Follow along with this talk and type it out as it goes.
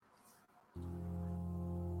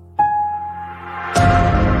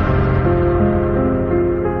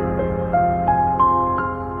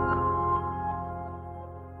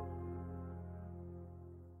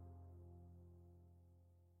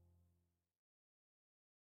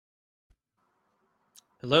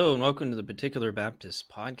Hello and welcome to the Particular Baptist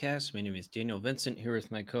Podcast. My name is Daniel Vincent here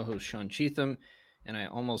with my co-host Sean Cheatham, and I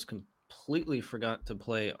almost completely forgot to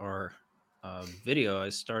play our video. I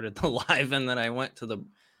started the live and then I went to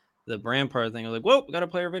the brand part thing. I was like, "Whoa, we got to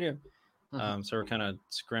play our video." So we're kind of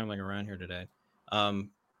scrambling around here today.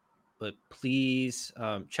 But please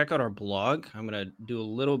check out our blog. I'm gonna do a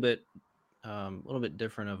little bit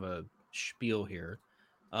different of a spiel here.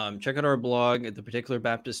 Check out our blog at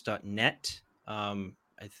theparticularbaptist.net.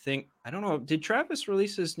 I don't know. Did Travis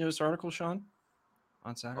release his newest article, Sean,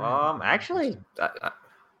 on Saturday? Actually,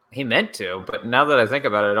 he meant to, but now that I think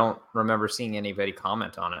about it, I don't remember seeing anybody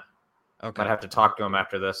comment on it. Okay. Might have to talk to him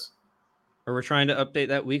after this. Or we're trying to update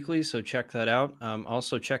that weekly, so check that out.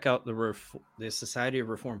 Also, check out the Society of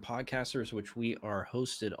Reformed Podcasters, which we are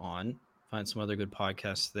hosted on. Find some other good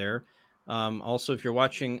podcasts there. Also, if you're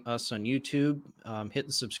watching us on YouTube, hit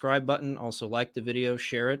the subscribe button. Also, like the video,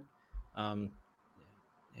 share it.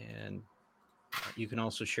 And you can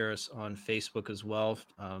also share us on Facebook as well.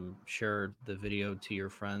 Share the video to your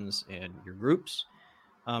friends and your groups.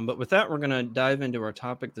 But with that, we're going to dive into our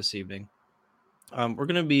topic this evening. We're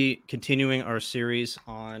going to be continuing our series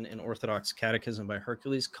on An Orthodox Catechism by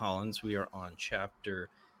Hercules Collins. We are on chapter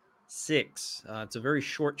 6. It's a very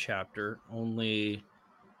short chapter, only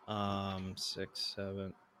 4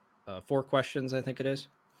 questions, I think it is.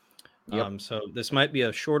 Yep. So this might be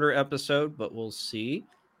a shorter episode, but we'll see.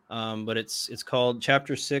 But it's called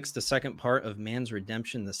Chapter 6, the second part of Man's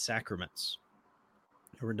Redemption, the Sacraments.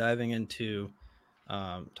 We're diving into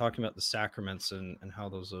talking about the sacraments and how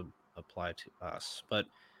those apply to us. But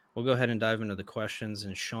we'll go ahead and dive into the questions.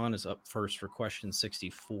 And Sean is up first for question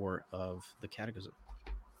 64 of the Catechism.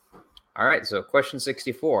 All right, so question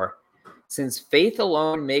 64. Since faith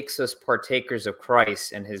alone makes us partakers of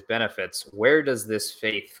Christ and his benefits, where does this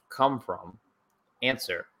faith come from?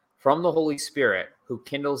 Answer: from the Holy Spirit, who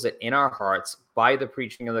kindles it in our hearts by the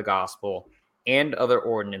preaching of the gospel and other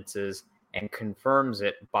ordinances, and confirms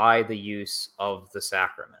it by the use of the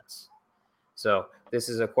sacraments. So this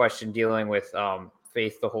is a question dealing with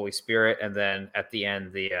faith, the Holy Spirit, and then at the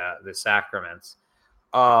end the sacraments.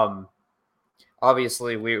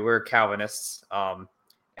 Obviously, we're Calvinists,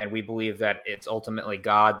 and we believe that it's ultimately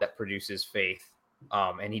God that produces faith,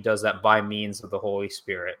 and He does that by means of the Holy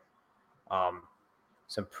Spirit.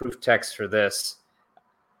 Some proof texts for this.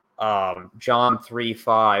 John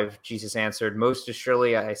 3:5, Jesus answered, "Most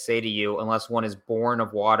assuredly I say to you, unless one is born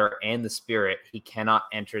of water and the Spirit, he cannot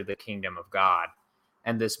enter the kingdom of God."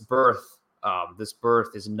 And this birth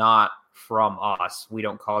is not from us. We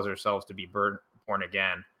don't cause ourselves to be born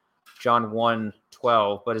again. John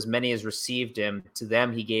 1:12, but as many as received him, to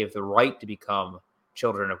them he gave the right to become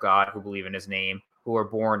children of God who believe in his name, who are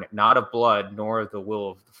born not of blood, nor of the will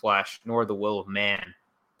of the flesh, nor the will of man,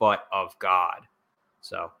 but of God.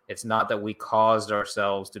 So it's not that we caused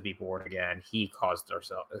ourselves to be born again. He caused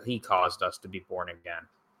us to be born again.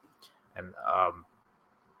 And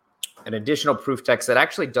an additional proof text that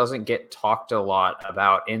actually doesn't get talked a lot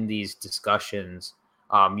about in these discussions.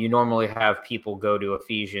 You normally have people go to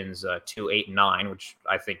Ephesians 2:8 and 9, which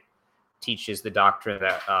I think teaches the doctrine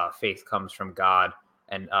that faith comes from God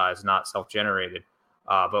and is not self-generated.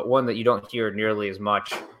 But one that you don't hear nearly as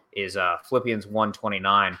much is Philippians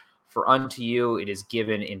 1:29. For unto you it is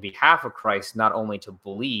given in behalf of Christ not only to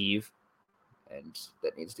believe, and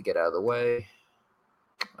that needs to get out of the way.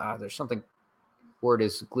 There's something, word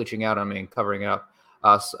is glitching out on me and covering it up.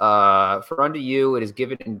 For unto you it is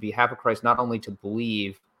given in behalf of Christ not only to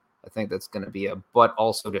believe, I think that's going to be but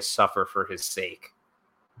also to suffer for his sake.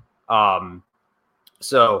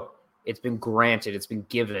 So it's been granted, it's been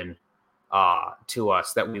given to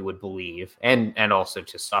us that we would believe and also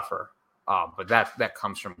to suffer. But that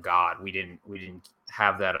comes from God. We didn't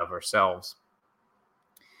have that of ourselves.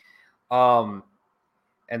 And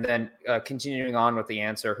then continuing on with the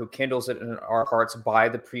answer, who kindles it in our hearts by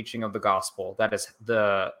the preaching of the gospel. That is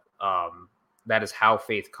how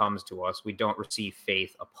faith comes to us. We don't receive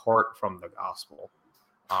faith apart from the gospel.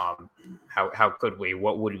 How could we?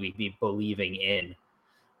 What would we be believing in?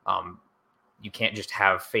 You can't just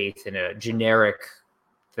have faith in a generic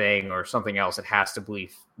thing or something else. It has to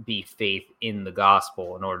be faith in the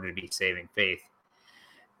gospel in order to be saving faith.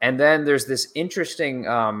 And then there's this interesting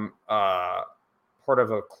part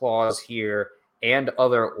of a clause here, and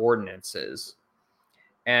other ordinances.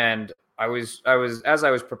 And I was as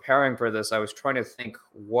I was preparing for this, I was trying to think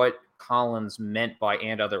what Collins meant by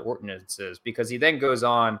 "and other ordinances," because he then goes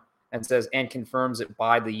on and says, and confirms it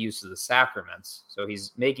by the use of the sacraments. So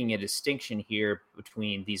he's making a distinction here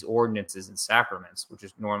between these ordinances and sacraments, which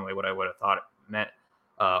is normally what I would have thought it meant.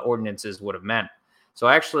 Ordinances would have meant. So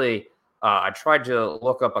I actually I tried to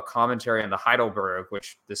look up a commentary on the Heidelberg,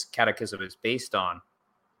 which this catechism is based on.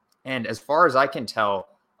 And as far as I can tell,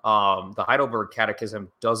 the Heidelberg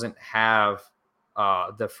Catechism doesn't have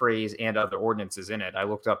the phrase "and other ordinances" in it. I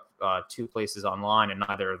looked up 2 places online, and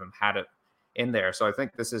neither of them had it in there. So I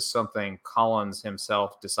think this is something Collins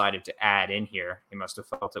himself decided to add in here. He must have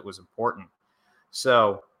felt it was important.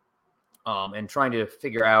 So, and trying to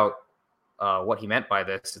figure out what he meant by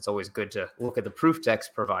this, it's always good to look at the proof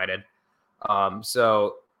text provided.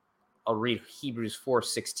 So I'll read Hebrews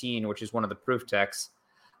 4:16, which is one of the proof texts.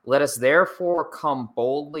 Let us therefore come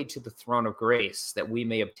boldly to the throne of grace, that we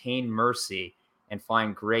may obtain mercy and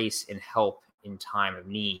find grace and help in time of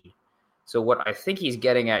need. So what I think he's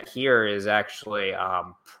getting at here is actually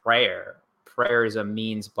prayer. Prayer is a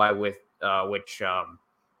means by which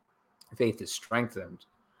faith is strengthened.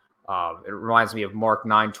 It reminds me of Mark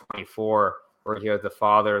 9:24, where you have the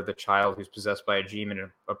father, the child who's possessed by a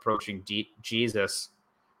demon, approaching Jesus.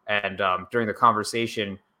 And during the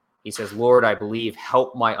conversation, he says, Lord, I believe,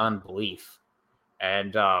 help my unbelief.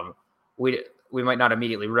 And we might not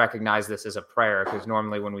immediately recognize this as a prayer, because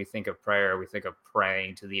normally when we think of prayer, we think of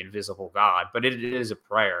praying to the invisible God. But it is a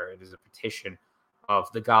prayer. It is a petition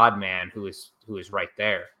of the God-man who is right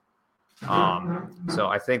there. So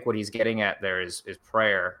I think what he's getting at there is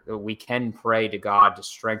prayer. We can pray to God to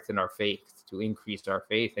strengthen our faith, to increase our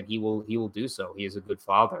faith, and he will do so. He is a good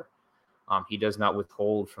father. He does not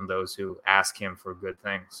withhold from those who ask him for good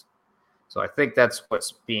things. So I think that's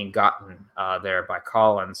what's being gotten there by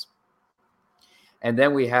Collins. And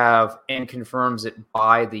then we have, and confirms it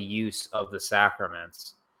by the use of the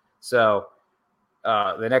sacraments. So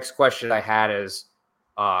the next question I had is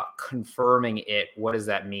confirming it. What does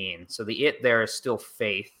that mean? So the it there is still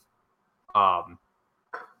faith. So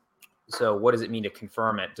what does it mean to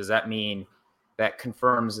confirm it? Does that mean that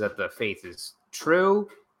confirms that the faith is true,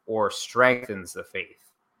 or strengthens the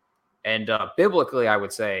faith? And biblically, I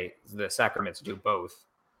would say the sacraments do both.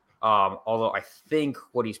 Although I think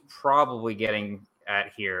what he's probably getting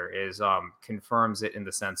at here is confirms it in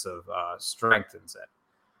the sense of strengthens it.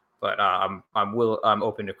 But I'm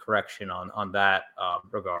open to correction on that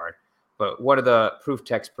regard. But one of the proof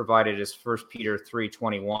texts provided is 1 Peter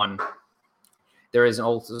 3:21. There is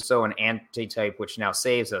also an antitype which now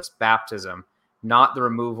saves us, baptism, not the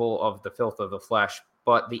removal of the filth of the flesh,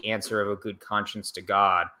 but the answer of a good conscience to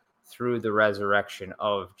God through the resurrection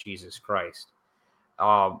of Jesus Christ.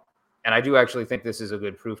 And I do actually think this is a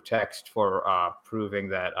good proof text for proving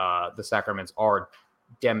that the sacraments are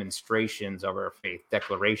demonstrations of our faith,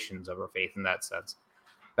 declarations of our faith in that sense.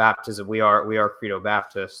 Baptism, we are Credo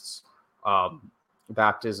Baptists.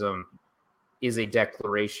 Baptism is a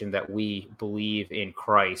declaration that we believe in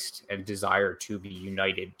Christ and desire to be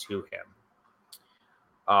united to him.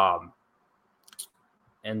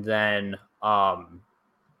 And then the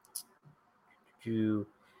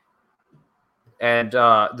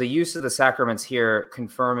use of the sacraments here,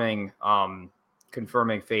 confirming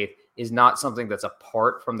faith, is not something that's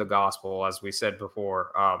apart from the gospel. As we said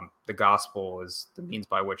before, the gospel is the means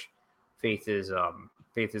by which faith is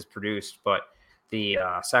produced, but the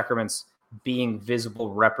sacraments, being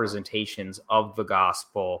visible representations of the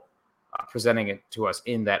gospel, presenting it to us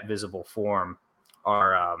in that visible form,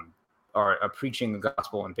 are preaching the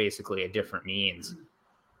gospel in basically a different means.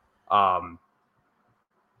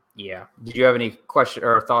 Yeah. Did you have any question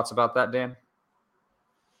or thoughts about that, Dan?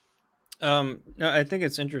 No, I think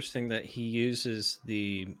it's interesting that he uses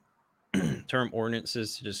the term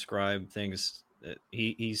ordinances to describe things. That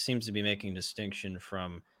he seems to be making a distinction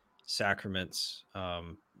from sacraments.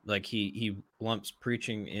 Like he lumps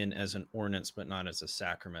preaching in as an ordinance, but not as a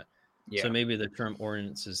sacrament. Yeah. So maybe the term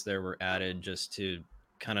ordinances there were added just to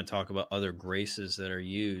kind of talk about other graces that are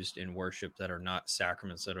used in worship that are not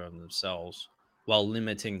sacraments that are in themselves, while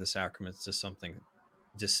limiting the sacraments to something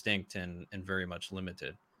distinct and very much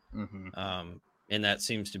limited. Mm-hmm. And that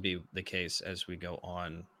seems to be the case as we go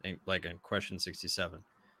on, like in question 67.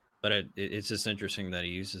 But it's just interesting that he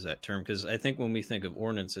uses that term, because I think when we think of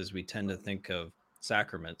ordinances, we tend to think of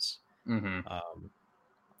sacraments. Mm-hmm.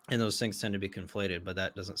 And those things tend to be conflated, but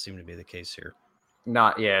that doesn't seem to be the case here.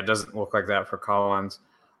 It doesn't look like that for Collins.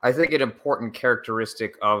 I think an important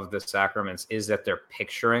characteristic of the sacraments is that they're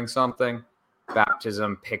picturing something.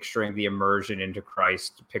 Baptism, picturing the immersion into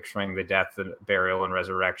Christ, picturing the death and burial and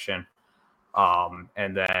resurrection. And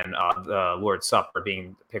then the Lord's Supper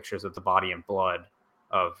being pictures of the body and blood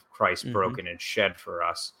of Christ, mm-hmm, broken and shed for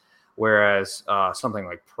us. Whereas something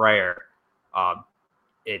like prayer,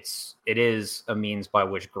 it is a means by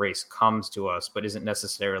which grace comes to us, but isn't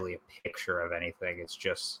necessarily a picture of anything. It's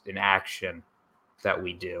just an action that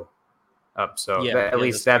we do. So Yeah, at the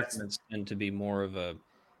least that's sacraments tend to be more of a,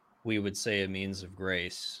 we would say, a means of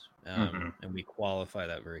grace, mhm. and we qualify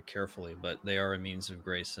that very carefully. But they are a means of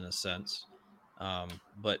grace in a sense.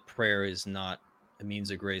 But prayer is not a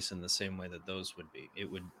means of grace in the same way that those would be. It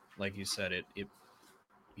would, like you said, it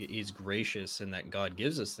is gracious in that God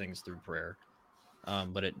gives us things through prayer,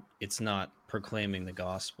 but it's not proclaiming the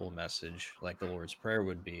gospel message like the Lord's Prayer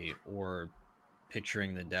would be, or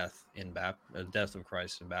picturing the death of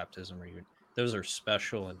Christ in baptism. Or those are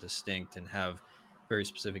special and distinct and have very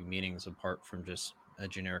specific meanings apart from just a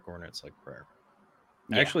generic ordinance like prayer.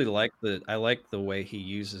 I Yeah. actually I like the way he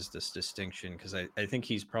uses this distinction, because I think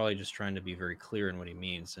he's probably just trying to be very clear in what he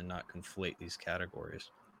means and not conflate these categories.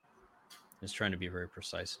 He's trying to be very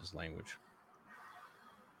precise in his language.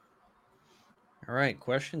 All right,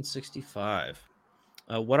 question 65.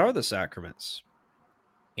 What are the sacraments?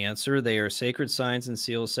 Answer: they are sacred signs and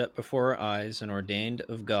seals set before our eyes and ordained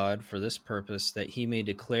of God for this purpose, that he may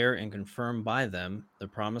declare and confirm by them the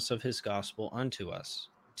promise of his gospel unto us.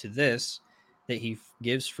 To this, that he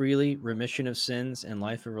gives freely remission of sins and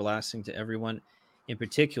life everlasting to everyone, in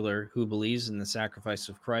particular, who believes in the sacrifice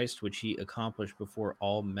of Christ, which he accomplished before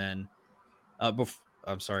all men,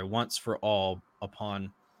 once for all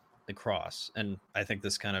upon the cross. And I think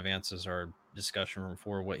this kind of answers our discussion room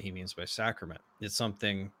for what he means by sacrament. It's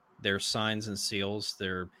something, they're signs and seals,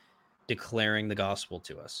 they're declaring the gospel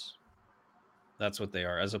to us. That's what they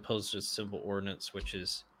are, as opposed to simple ordinance, which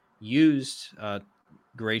is used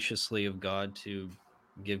graciously of God to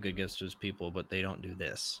give good gifts to his people, but they don't do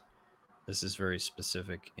this. This is very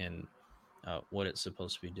specific in what it's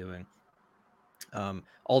supposed to be doing.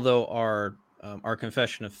 Although our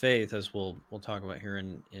confession of faith, as we'll talk about here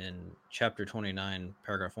in chapter 29,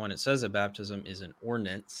 paragraph 1, it says that baptism is an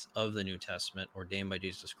ordinance of the New Testament ordained by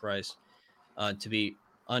Jesus Christ, to be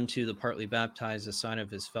unto the partly baptized a sign of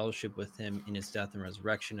his fellowship with him in his death and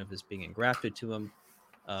resurrection, of his being engrafted to him,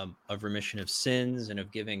 of remission of sins, and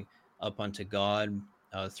of giving up unto God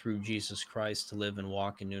through Jesus Christ to live and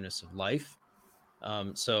walk in newness of life.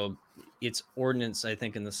 So it's ordinance, I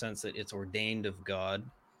think, in the sense that it's ordained of God,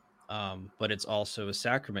 but it's also a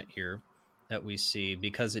sacrament here that we see,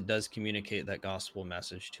 because it does communicate that gospel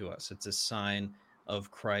message to us. It's a sign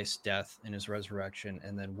of Christ's death and his resurrection,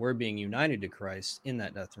 and then we're being united to Christ in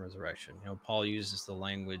that death and resurrection. Paul uses the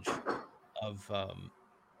language of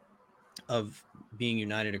being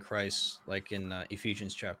united to Christ, like in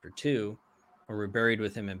Ephesians chapter 2, where we're buried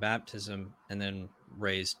with him in baptism and then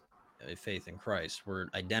raised faith in Christ. We're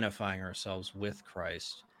identifying ourselves with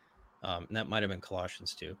Christ. And that might have been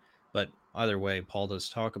Colossians 2. But either way, Paul does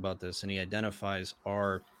talk about this, and he identifies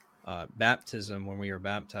our baptism when we are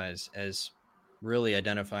baptized as really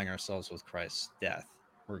identifying ourselves with Christ's death.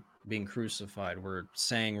 We're being crucified. We're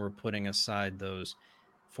saying we're putting aside those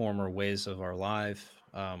former ways of our life.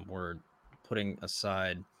 We're putting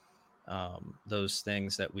aside those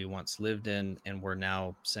things that we once lived in, and we're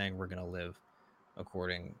now saying we're going to live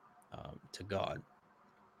according to God.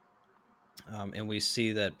 And we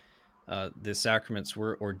see that the sacraments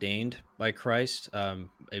were ordained by Christ.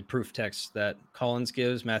 A proof text that Collins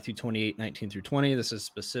gives, Matthew 28:19-20. This is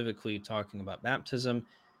specifically talking about baptism.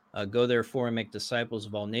 Go therefore and make disciples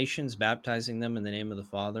of all nations, baptizing them in the name of the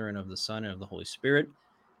Father and of the Son and of the Holy Spirit,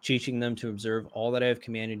 teaching them to observe all that I have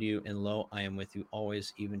commanded you. And lo, I am with you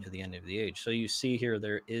always, even to the end of the age. So you see here,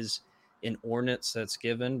 there is an ordinance that's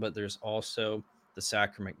given, but there's also the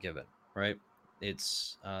sacrament given, right?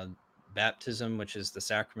 It's baptism, which is the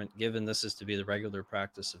sacrament given. This is to be the regular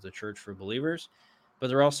practice of the church for believers, but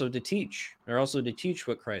they're also to teach. They're also to teach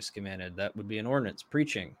what Christ commanded. That would be an ordinance,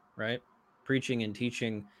 preaching, right? Preaching and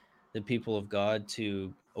teaching the people of God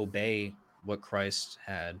to obey what Christ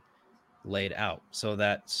had laid out. So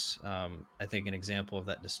that's, I think, an example of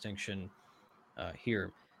that distinction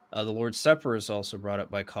here. The Lord's Supper is also brought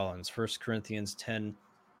up by Collins. 1 Corinthians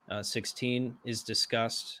 10:16 is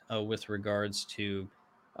discussed with regards to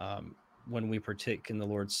when we partake in the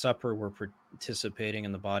Lord's Supper, we're participating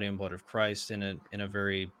in the body and blood of Christ in a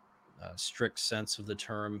very strict sense of the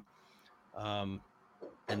term.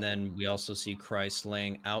 And then we also see Christ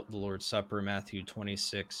laying out the Lord's Supper, Matthew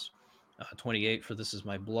 26:28. For this is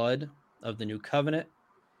my blood of the new covenant,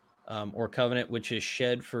 or covenant, which is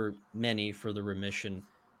shed for many for the remission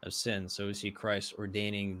of sins. So we see Christ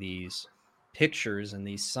ordaining these pictures and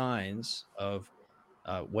these signs of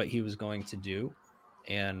what he was going to do,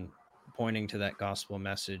 and pointing to that gospel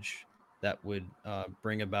message that would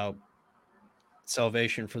bring about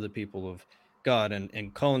salvation for the people of God.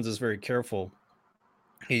 And Collins is very careful.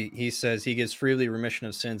 He says he gives freely remission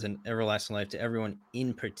of sins and everlasting life to everyone,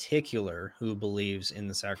 in particular, who believes in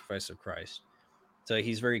the sacrifice of Christ. So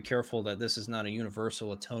he's very careful that this is not a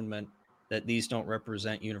universal atonement, that these don't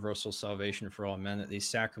represent universal salvation for all men, that these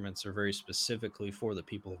sacraments are very specifically for the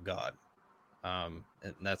people of God. And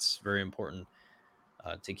that's very important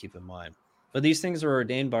to keep in mind. But these things are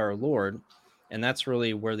ordained by our Lord, and that's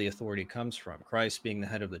really where the authority comes from. Christ, being the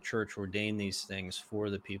head of the church, ordained these things for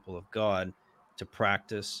the people of God to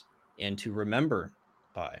practice and to remember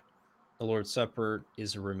by. The Lord's Supper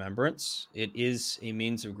is a remembrance. It is a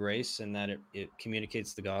means of grace in that it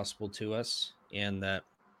communicates the gospel to us, and that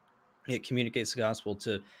it communicates the gospel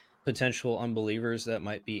to potential unbelievers that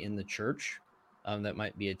might be in the church, that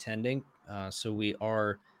might be attending. So we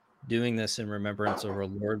are doing this in remembrance of our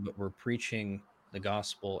Lord, but we're preaching the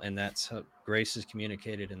gospel, and that's how grace is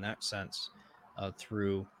communicated in that sense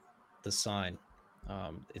through the sign.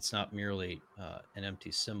 It's not merely an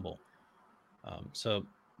empty symbol. So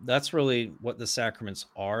that's really what the sacraments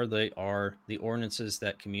are. They are the ordinances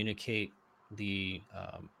that communicate the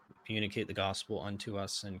gospel unto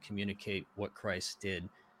us and communicate what Christ did,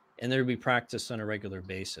 and they're to be practiced on a regular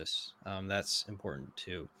basis. That's important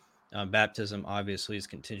too. Baptism obviously is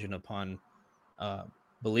contingent upon uh,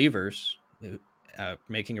 believers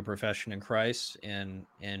making a profession in Christ and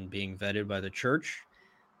being vetted by the church.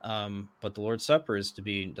 But the Lord's Supper is to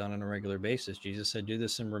be done on a regular basis. Jesus said, "Do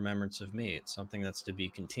this in remembrance of me." It's something that's to be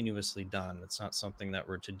continuously done. It's not something that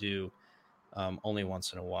we're to do only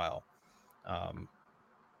once in a while. Um,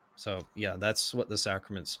 so, yeah, that's what the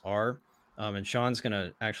sacraments are. And Sean's going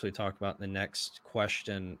to actually talk about in the next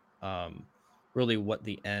question, really what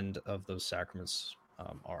the end of those sacraments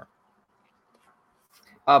are.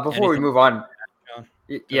 Before we Anything, move on, Sean?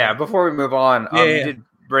 yeah, before we move on, you Yeah. did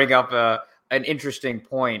bring up an interesting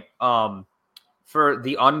point. For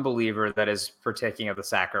the unbeliever that is partaking of the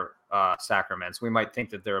sacraments, we might think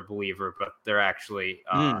that they're a believer, but they're actually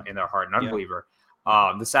in their heart an unbeliever.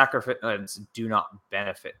 Yeah. The sacraments do not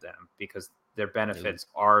benefit them because their benefits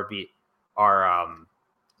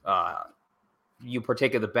you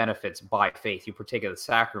partake of the benefits by faith. You partake of the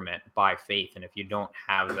sacrament by faith, and if you don't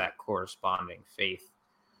have that corresponding faith,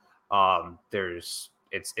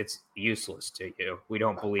 it's useless to you. We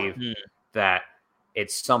don't believe that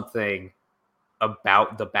it's something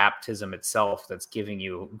about the baptism itself that's giving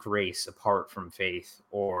you grace apart from faith,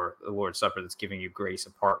 or the Lord's Supper that's giving you grace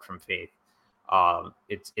apart from faith.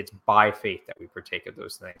 It's by faith that we partake of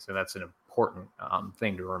those things, and that's an important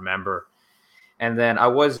thing to remember. And then I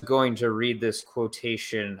was going to read this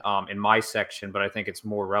quotation in my section, but I think it's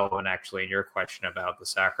more relevant actually in your question about the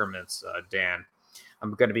sacraments, Dan.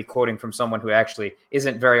 I'm going to be quoting from someone who actually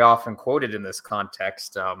isn't very often quoted in this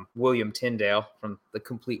context, William Tyndale, from the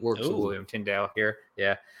Complete Works of William Tyndale here.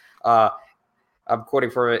 Yeah. I'm quoting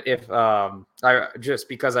from it just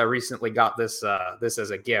because I recently got this as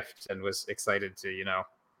a gift and was excited to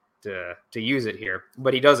use it here.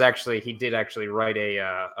 But he did actually write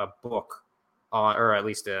a book on, or at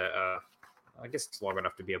least I guess it's long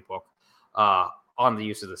enough to be a book on the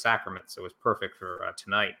use of the sacraments. So it was perfect for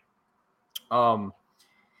tonight.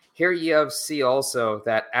 Here ye see also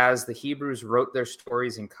that as the Hebrews wrote their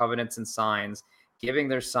stories in covenants and signs, giving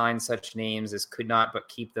their signs such names as could not but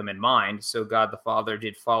keep them in mind, so God the Father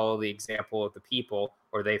did follow the example of the people,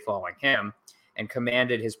 or they following him, and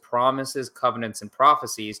commanded his promises, covenants, and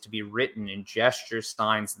prophecies to be written in gestures,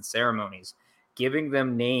 signs, and ceremonies, giving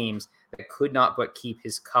them names that could not but keep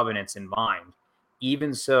his covenants in mind.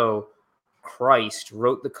 Even so, Christ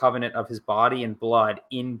wrote the covenant of his body and blood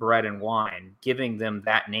in bread and wine, giving them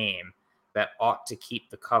that name that ought to keep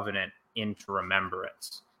the covenant into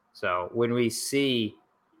remembrance. So when we see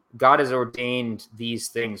God has ordained these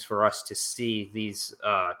things for us to see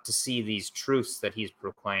these truths that he's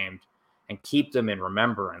proclaimed and keep them in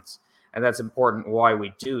remembrance. And that's important why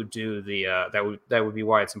we do the that would be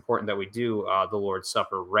why it's important that we do the Lord's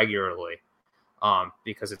Supper regularly,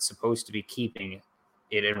 because it's supposed to be keeping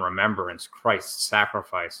it in remembrance, Christ's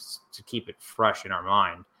sacrifice, to keep it fresh in our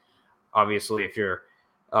mind. Obviously, if you're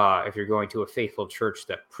going to a faithful church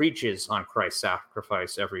that preaches on Christ's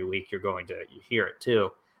sacrifice every week, you're going to hear it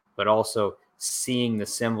too. But also, seeing the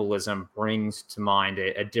symbolism brings to mind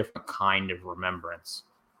a different kind of remembrance,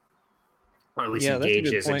 or at least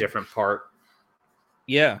engages a different part.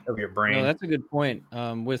 Of your brain. No, that's a good point.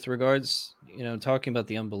 With regards, talking about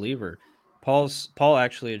the unbeliever, Paul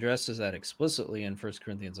actually addresses that explicitly in 1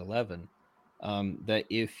 Corinthians 11, that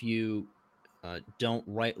if you don't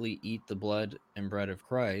rightly eat the blood and bread of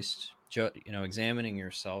Christ, examining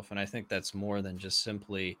yourself, and I think that's more than just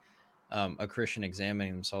simply a Christian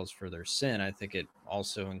examining themselves for their sin. I think it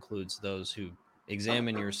also includes those who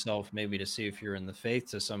examine yourself maybe to see if you're in the faith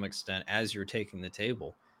to some extent as you're taking the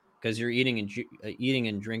table. because you're eating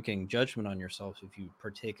and drinking judgment on yourself if you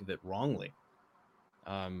partake of it wrongly.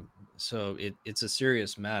 So it's a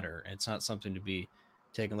serious matter. It's not something to be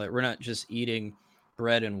taken like we're not just eating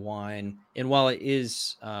bread and wine. And while it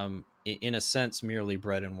is, in a sense, merely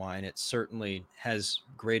bread and wine, it certainly has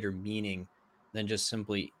greater meaning than just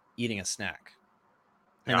simply eating a snack.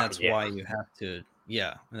 And that's why you have to,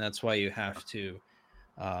 and that's why you have to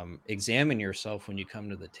examine yourself when you come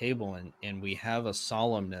to the table, and we have a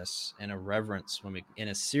solemnness and a reverence and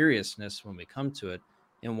a seriousness when we come to it.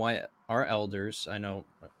 And why our elders, I know,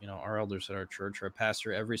 our elders at our church, our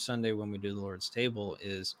pastor, every Sunday when we do the Lord's table,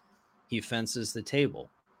 is he fences the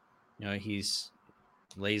table. He's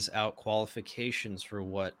lays out qualifications for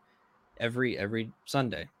what every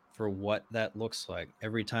Sunday, for what that looks like.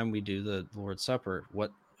 Every time we do the Lord's Supper,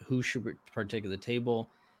 who should partake of the table,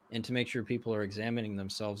 and to make sure people are examining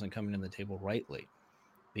themselves and coming to the table rightly,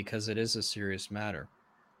 because it is a serious matter.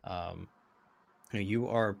 You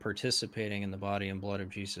are participating in the body and blood of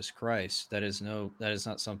Jesus Christ. That is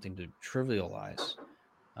not something to trivialize.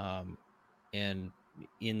 And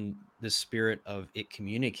in the spirit of it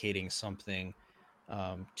communicating something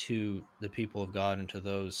to the people of God and to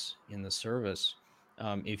those in the service,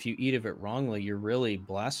 if you eat of it wrongly, you're really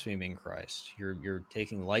blaspheming Christ. You're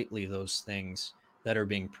taking lightly those things that are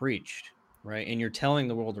being preached, right? And you're telling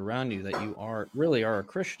the world around you that you really are a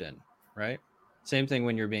Christian, right? Same thing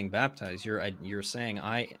when you're being baptized. You're saying,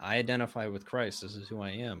 I identify with Christ. This is who I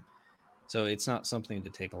am. So it's not something to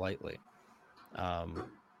take lightly.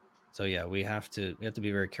 So yeah, we have to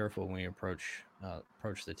be very careful when we approach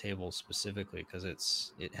the table specifically, because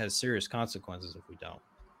it has serious consequences if we don't.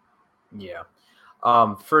 Yeah.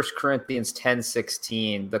 1 Corinthians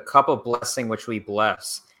 10:16, the cup of blessing which we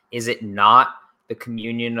bless, is it not the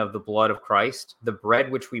communion of the blood of Christ? The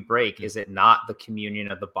bread which we break, is it not the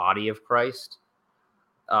communion of the body of Christ?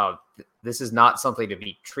 This is not something to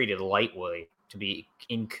be treated lightly, to be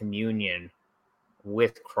in communion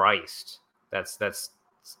with Christ.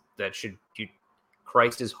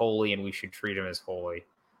 Christ is holy, and we should treat him as holy.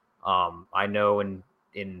 I know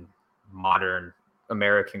in modern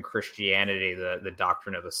American Christianity, the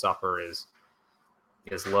doctrine of the supper is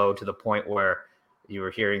low, to the point where you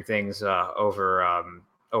were hearing things over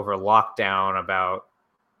lockdown about,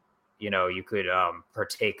 you could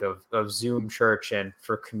partake of Zoom church, and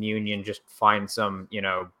for communion just find some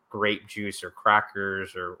grape juice or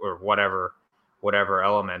crackers or whatever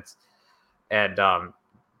elements, and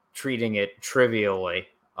treating it trivially.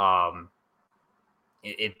 The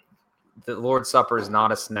Lord's Supper is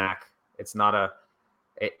not a snack. It's not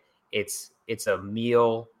it's a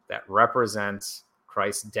meal that represents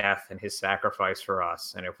Christ's death and his sacrifice for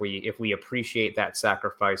us. And if we appreciate that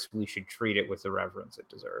sacrifice, we should treat it with the reverence it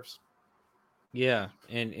deserves. Yeah,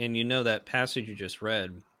 and that passage you just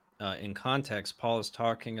read, in context, Paul is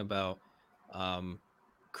talking about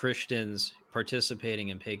Christians participating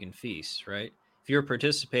in pagan feasts, right? If you're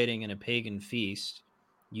participating in a pagan feast,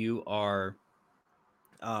 you are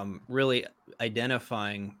really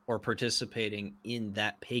identifying or participating in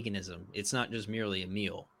that paganism. It's not just merely a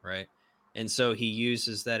meal, right? And so he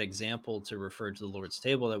uses that example to refer to the Lord's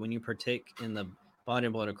table, that when you partake in the body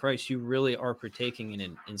and blood of Christ, you really are partaking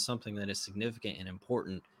in something that is significant and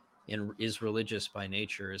important and is religious by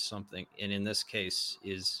nature, is something, and in this case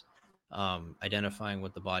is identifying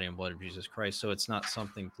with the body and blood of Jesus Christ. So it's not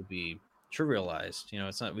something to be trivialized.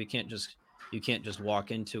 It's not, you can't just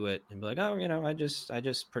walk into it and be like, oh, I just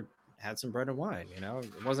had some bread and wine.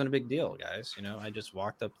 It wasn't a big deal, guys. I just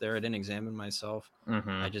walked up there. I didn't examine myself. Mm-hmm.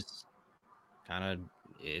 I just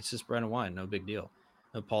it's just bread and wine, no big deal.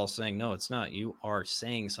 But Paul's saying, no, it's not. You are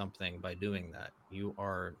saying something by doing that. You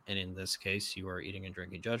are, and in this case, you are eating and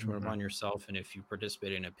drinking judgment Mm-hmm. upon yourself. And if you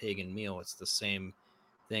participate in a pagan meal, it's the same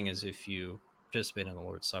thing as if you participate in the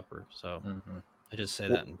Lord's Supper. So I just say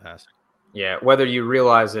that in passing. Yeah, whether you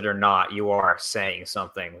realize it or not, you are saying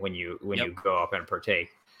something when you go up and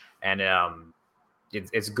partake, and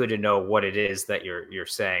it's good to know what it is that you're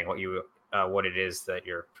saying, what it is that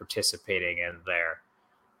you're participating in there.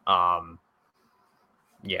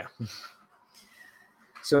 Yeah.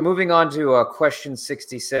 So moving on to question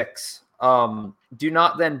 66. Do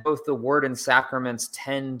not then both the word and sacraments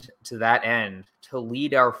tend to that end, to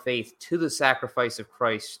lead our faith to the sacrifice of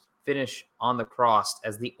Christ, finish on the cross,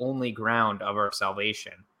 as the only ground of our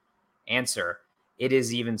salvation? Answer: it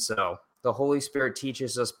is even so. The Holy Spirit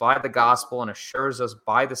teaches us by the gospel and assures us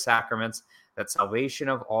by the sacraments that salvation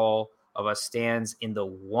of all of us stands in the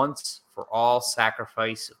once for all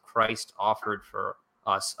sacrifice of Christ offered for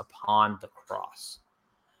us upon the cross.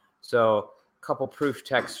 So a couple proof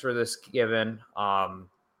texts for this given.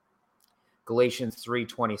 Galatians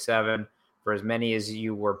 3:27, for as many as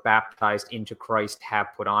you were baptized into Christ have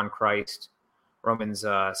put on Christ. Romans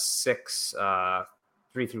 6,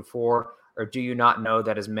 3 through 4, or do you not know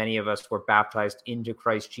that as many of us were baptized into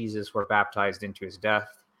Christ Jesus were baptized into his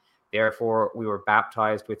death? Therefore, we were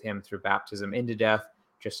baptized with him through baptism into death,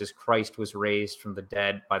 just as Christ was raised from the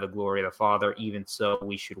dead by the glory of the Father, even so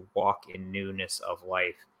we should walk in newness of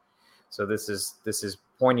life. So this is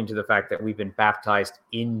pointing to the fact that we've been baptized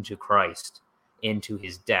into Christ, into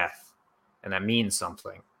his death, and that means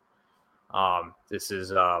something. This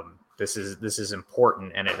is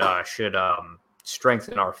important, and it should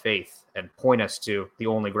strengthen our faith and point us to the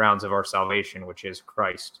only grounds of our salvation, which is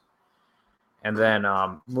Christ. And then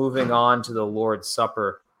moving on to the Lord's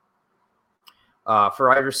Supper.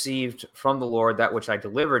 For I received from the Lord that which I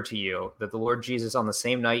delivered to you, that the Lord Jesus, on the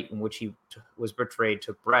same night in which he was betrayed,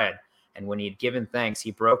 took bread. And when he had given thanks,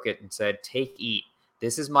 he broke it and said, "Take, eat.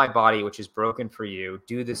 This is my body, which is broken for you.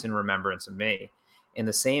 Do this in remembrance of me." In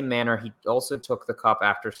the same manner, he also took the cup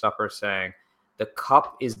after supper, saying, "The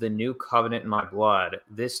cup is the new covenant in my blood.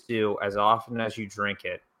 This do as often as you drink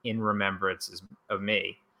it in remembrance of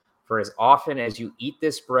me. For as often as you eat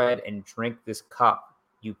this bread and drink this cup,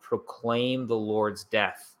 you proclaim the Lord's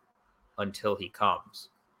death until he comes."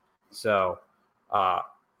 So,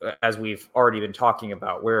 as we've already been talking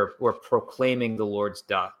about, we're proclaiming the Lord's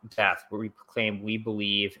death. We proclaim we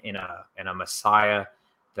believe in a Messiah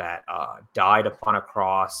that died upon a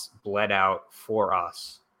cross, bled out for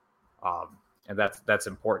us, and that's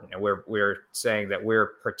important. And we're saying that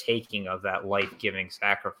we're partaking of that life-giving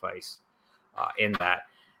sacrifice in that.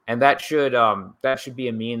 And that should be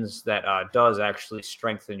a means that does actually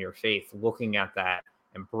strengthen your faith, looking at that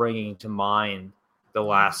and bringing to mind the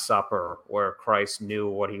Last Supper, where Christ knew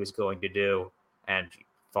what he was going to do and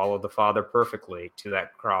followed the Father perfectly to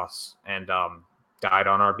that cross and died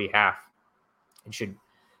on our behalf. It should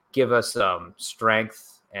give us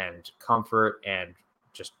strength and comfort and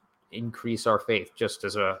just increase our faith, just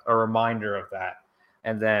as a reminder of that.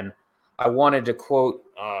 And then I wanted to quote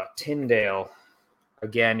Tyndale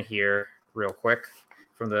again here real quick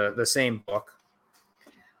from the same book.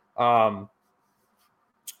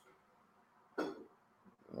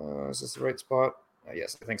 Is this the right spot?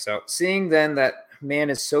 Yes, I think so. "Seeing then that man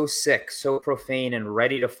is so sick, so profane, and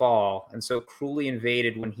ready to fall, and so cruelly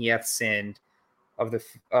invaded when he hath sinned of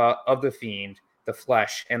the fiend, the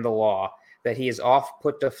flesh, and the law, that he is oft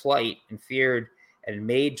put to flight, and feared, and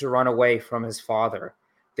made to run away from his Father.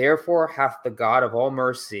 Therefore hath the God of all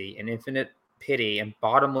mercy and infinite pity and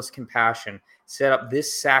bottomless compassion set up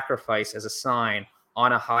this sacrifice as a sign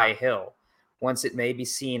on a high hill, whence it may be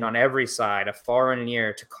seen on every side, afar and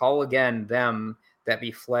near, to call again them that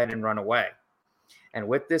be fled and run away. And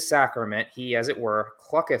with this sacrament he, as it were,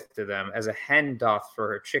 clucketh to them as a hen doth for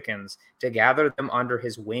her chickens, to gather them under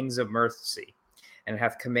his wings of mercy, and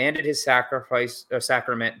hath commanded his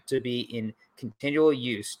sacrament to be in continual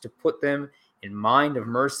use, to put them in mind of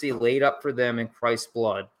mercy laid up for them in Christ's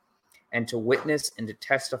blood, and to witness and to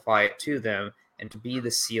testify it to them, and to be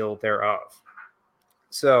the seal thereof."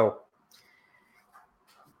 So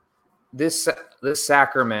this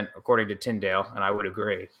sacrament, according to Tyndale, and I would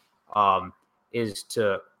agree, is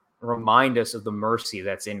to remind us of the mercy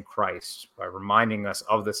that's in Christ, by reminding us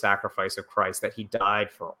of the sacrifice of Christ, that he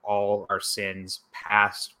died for all our sins,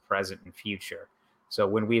 past, present, and future. So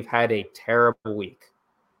when we've had a terrible week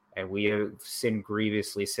and we have sinned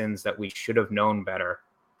grievously, sins that we should have known better,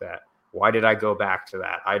 that why did I go back to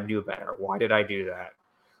that? I knew better. Why did I do that?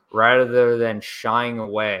 Rather than shying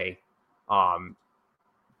away,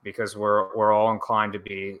 because we're all inclined to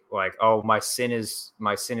be like, oh, my sin is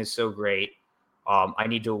so great. I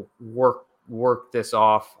need to work this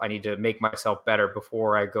off. I need to make myself better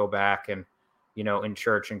before I go back and, in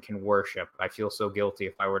church and can worship. I feel so guilty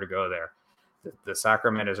if I were to go there. The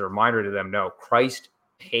sacrament is a reminder to them, no, Christ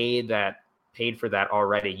paid for that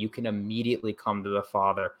already. You can immediately come to the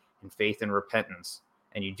Father in faith and repentance,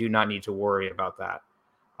 and you do not need to worry about that.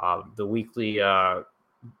 The weekly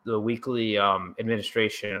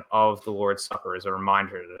administration of the Lord's Supper is a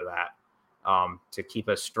reminder to that, to keep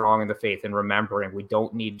us strong in the faith and remembering we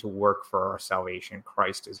don't need to work for our salvation.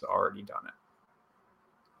 Christ has already done it.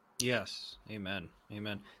 Yes. Amen.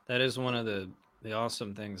 That is one of the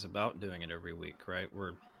awesome things about doing it every week, right?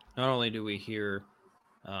 We're not only do we hear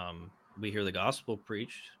the gospel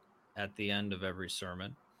preached at the end of every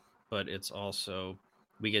sermon, but it's also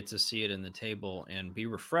we get to see it in the table and be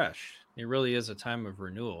refreshed. It really is a time of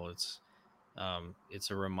renewal. It's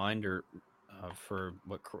a reminder for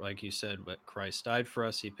what, like you said, what Christ died for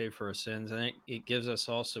us. He paid for our sins, and it gives us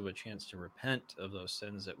also a chance to repent of those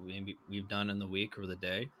sins that we've done in the week or the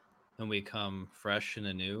day, and we come fresh and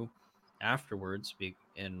anew afterwards,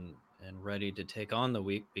 and ready to take on the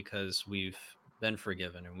week because we've been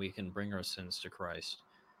forgiven and we can bring our sins to Christ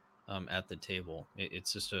at the table.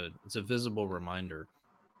 It's just it's a visible reminder.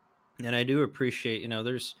 And I do appreciate,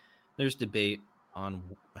 there's debate on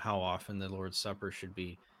how often the Lord's Supper should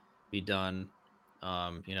be done.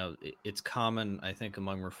 It's common, I think,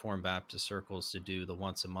 among Reformed Baptist circles to do the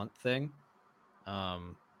once a month thing.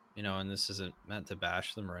 um, and this isn't meant to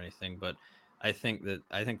bash them or anything, but I think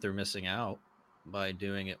they're missing out by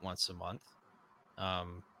doing it once a month.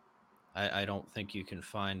 um, I don't think you can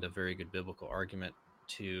find a very good biblical argument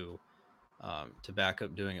to to back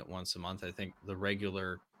up doing it once a month. I think the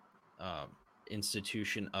regular um,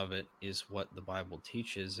 institution of it is what the Bible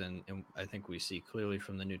teaches, and I think we see clearly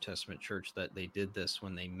from the New Testament church that they did this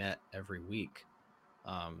when they met every week.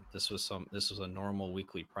 This was a normal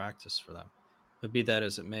weekly practice for them. But be that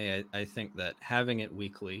as it may, I think that having it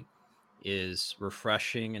weekly is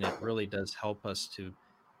refreshing, and it really does help us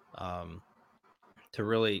um, to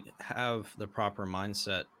really have the proper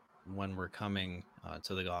mindset when we're coming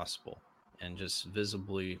to the gospel, and just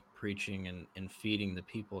visibly preaching and feeding the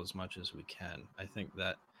people as much as we can. I think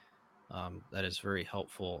that that is very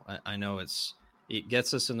helpful. I know it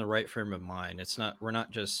gets us in the right frame of mind. We're not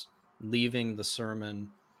just leaving the sermon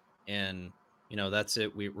and that's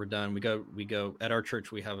it. We're done. We go at our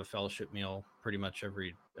church. We have a fellowship meal pretty much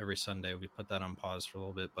every Sunday. We put that on pause for a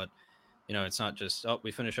little bit, but it's not just, oh,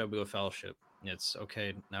 we finish up, we go fellowship. It's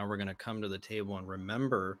okay. Now we're going to come to the table and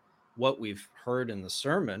remember what we've heard in the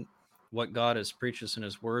sermon, what God has preached us in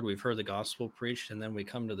his word. We've heard the gospel preached, and then we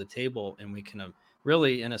come to the table and we can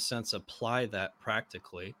really, in a sense, apply that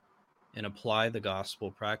practically, and apply the gospel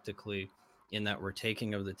practically, in that we're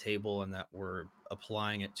taking of the table and that we're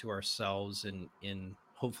applying it to ourselves, and in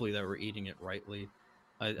hopefully that we're eating it rightly.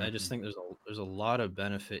 I just think there's a lot of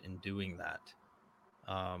benefit in doing that.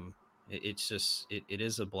 It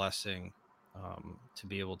is a blessing to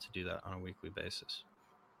be able to do that on a weekly basis.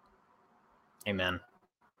 Amen.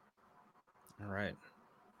 All right.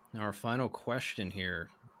 Now our final question here.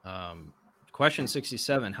 Question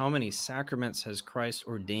 67. How many sacraments has Christ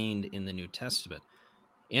ordained in the New Testament?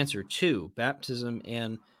 Answer: 2, baptism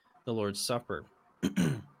and the Lord's Supper.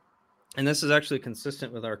 And this is actually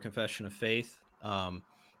consistent with our Confession of Faith,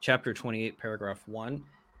 chapter 28, paragraph 1.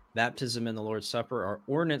 Baptism and the Lord's Supper are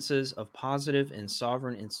ordinances of positive and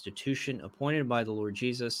sovereign institution appointed by the Lord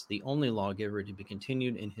Jesus, the only lawgiver, to be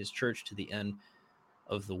continued in his church to the end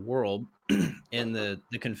of the world. And the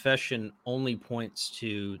confession only points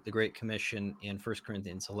to the Great Commission and 1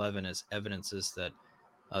 Corinthians 11 as evidences that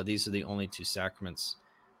these are the only two sacraments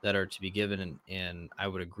that are to be given. And I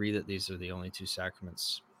would agree that these are the only two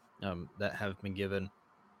sacraments that have been given.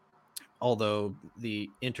 Although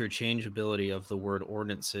the interchangeability of the word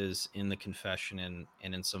ordinances in the confession and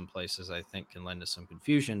in some places, I think, can lend to some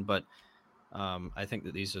confusion. But I think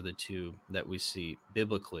that these are the two that we see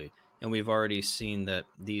biblically. And we've already seen that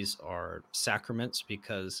these are sacraments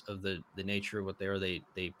because of the nature of what they are.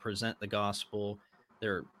 They present the gospel.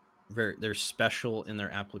 They're special in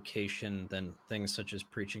their application than things such as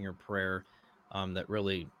preaching or prayer. That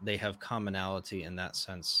really, they have commonality in that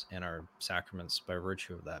sense and are sacraments by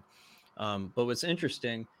virtue of that. But what's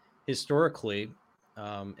interesting historically,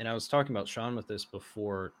 and I was talking about Sean with this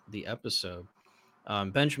before the episode,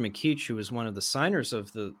 Benjamin Keach, who was one of the signers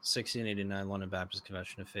of the 1689 London Baptist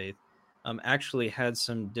Confession of Faith, actually had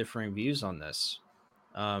some differing views on this.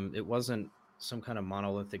 It wasn't some kind of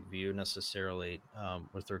monolithic view necessarily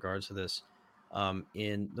with regards to this.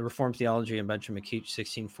 In the Reformed Theology in Benjamin Keach,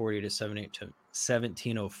 1640 to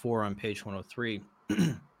 1704, on page 103,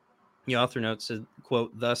 the author notes,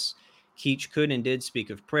 quote, "Thus Keach could and did speak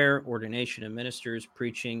of prayer, ordination of ministers,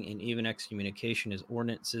 preaching, and even excommunication as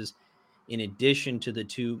ordinances, in addition to the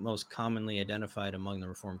two most commonly identified among the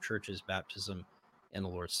Reformed churches, baptism and the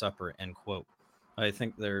Lord's Supper," end quote. I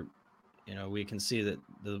think they're, we can see that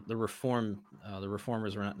the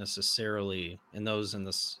reformers were not necessarily, and those in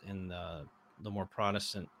the more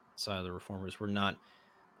Protestant side of the reformers were not,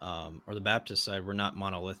 or the Baptist side were not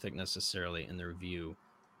monolithic necessarily in their view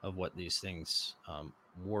of what these things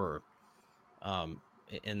were. And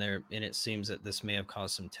it seems that this may have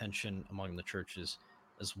caused some tension among the churches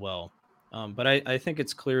as well. But I think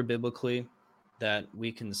it's clear biblically that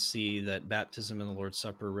we can see that baptism and the Lord's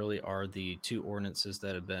Supper really are the two ordinances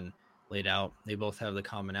that have been laid out. They both have the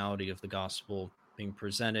commonality of the gospel being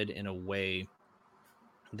presented in a way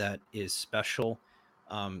that is special.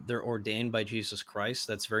 They're ordained by Jesus Christ.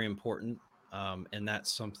 That's very important. And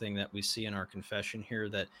that's something that we see in our confession here,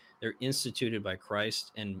 that they're instituted by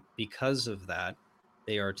Christ. And because of that,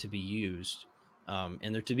 they are to be used.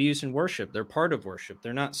 and they're to be used in worship. They're part of worship.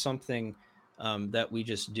 They're not something that we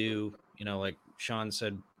just do. Like Sean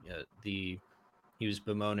said, he was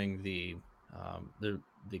bemoaning the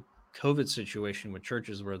COVID situation with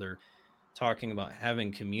churches where they're talking about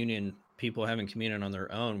having communion, people having communion on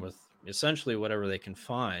their own with essentially whatever they can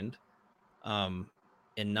find,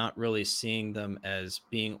 and not really seeing them as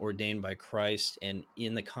being ordained by Christ and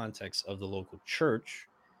in the context of the local church,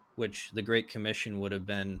 which the Great Commission would have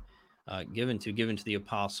been given to the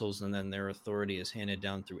apostles, and then their authority is handed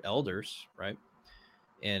down through elders, right?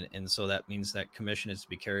 And so that means that commission is to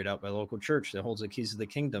be carried out by the local church that holds the keys of the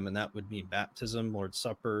kingdom, and that would mean baptism, Lord's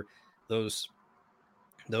Supper, those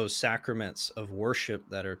sacraments of worship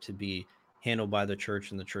that are to be handled by the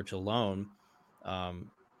church and the church alone,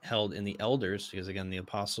 held in the elders, because again, the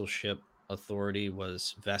apostleship authority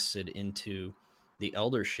was vested into the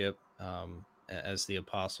eldership as the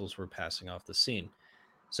apostles were passing off the scene.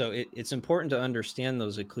 So it's important to understand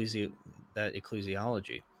those ecclesiology,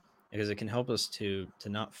 because it can help us to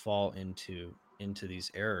not fall into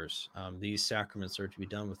these errors. These sacraments are to be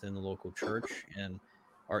done within the local church and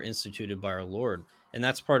are instituted by our Lord, and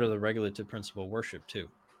that's part of the regulative principle of worship too.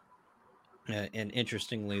 And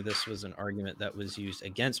interestingly, this was an argument that was used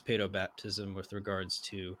against paedobaptism with regards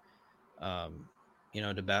to,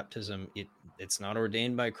 to baptism. It's not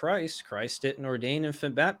ordained by Christ. Christ didn't ordain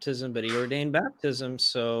infant baptism, but he ordained baptism.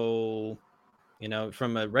 So,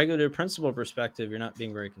 from a regulative principle perspective, you're not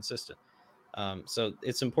being very consistent. So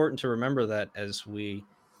it's important to remember that as we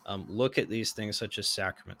look at these things such as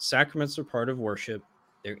sacraments. Sacraments are part of worship.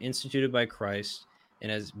 They're instituted by Christ,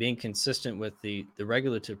 and as being consistent with the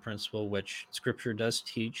regulative principle, which Scripture does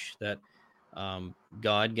teach that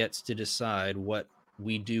God gets to decide what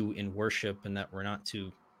we do in worship, and that we're not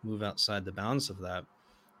to move outside the bounds of that.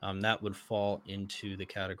 That would fall into the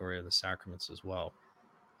category of the sacraments as well.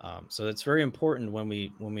 So it's very important when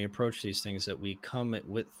we approach these things that we come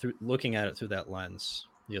looking at it through that lens.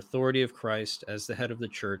 The authority of Christ as the head of the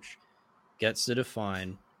church gets to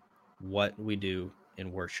define what we do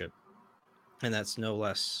in worship, and that's no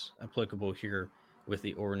less applicable here with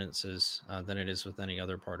the ordinances than it is with any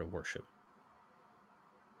other part of worship.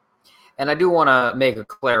 And I do want to make a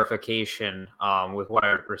clarification with what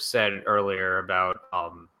I said earlier about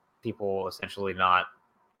people essentially not,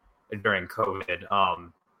 during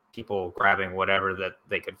COVID, people grabbing whatever that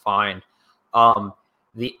they could find.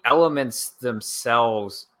 The elements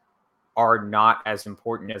themselves are not as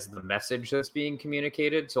important as the message that's being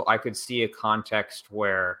communicated. So I could see a context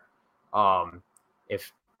where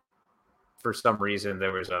if for some reason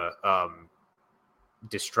there was a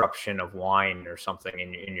disruption of wine or something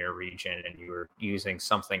in your region and you were using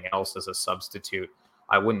something else as a substitute,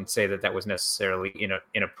 I wouldn't say that was necessarily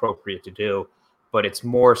inappropriate to do, but it's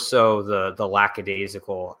more so the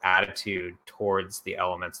lackadaisical attitude towards the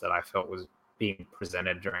elements that I felt was being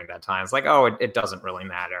presented during that time. It's like, oh, it doesn't really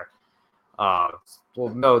matter. Well,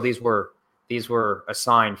 no, these were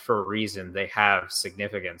assigned for a reason. They have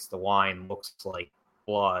significance. The wine looks like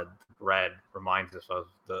blood. Red reminds us of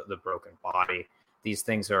the broken body. These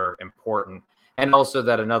things are important. And also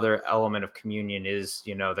that another element of communion is,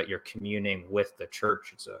 that you're communing with the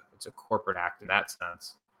church. It's a corporate act in that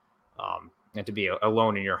sense. And to be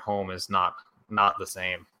alone in your home is not the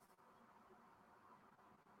same.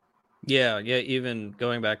 Yeah. Even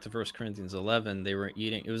going back to 1 Corinthians 11, they were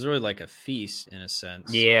eating. It was really like a feast in a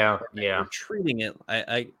sense. Yeah. They were treating it.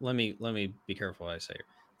 Let me be careful what I say.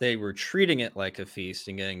 They were treating it like a feast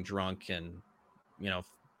and getting drunk and,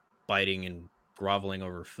 biting and groveling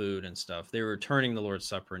over food and stuff. They were turning the Lord's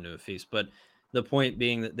Supper into a feast. But the point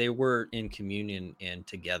being that they were in communion and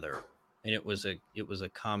together, and it was a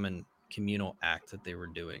common communal act that they were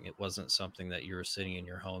doing. It wasn't something that you were sitting in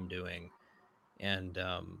your home doing and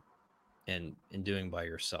doing by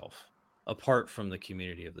yourself, apart from the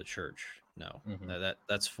community of the church. No,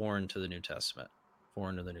 that's foreign to the New Testament.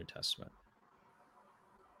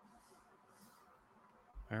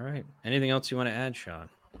 All right. Anything else you want to add, Sean?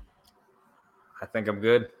 I think I'm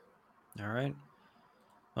good. All right.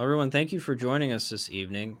 Well, everyone, thank you for joining us this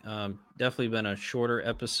evening. Definitely been a shorter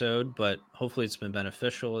episode, but hopefully it's been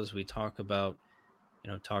beneficial as we talked about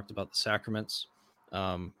the sacraments.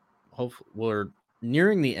 Hopefully we're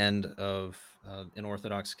nearing the end of an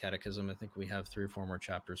Orthodox Catechism. I think we have 3 or 4 more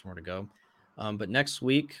chapters more to go. But next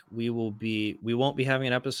week we won't be having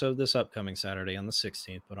an episode this upcoming Saturday on the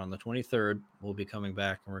 16th, but on the 23rd we'll be coming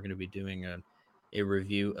back and we're going to be doing a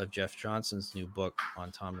review of Jeff Johnson's new book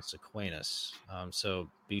on Thomas Aquinas. So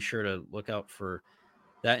be sure to look out for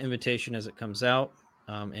that invitation as it comes out.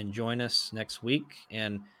 and join us next week.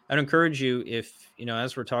 And I'd encourage you, if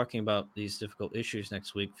as we're talking about these difficult issues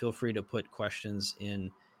next week, feel free to put questions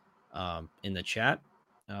in the chat,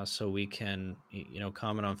 so we can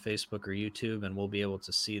comment on Facebook or YouTube, and we'll be able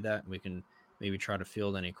to see that, and we can maybe try to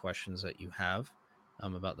field any questions that you have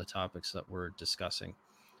about the topics that we're discussing.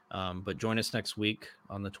 But join us next week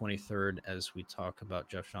on the 23rd as we talk about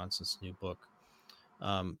Jeff Johnson's new book.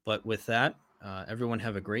 But with that, everyone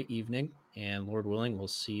have a great evening, and Lord willing, we'll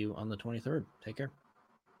see you on the 23rd. Take care.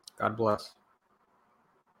 God bless.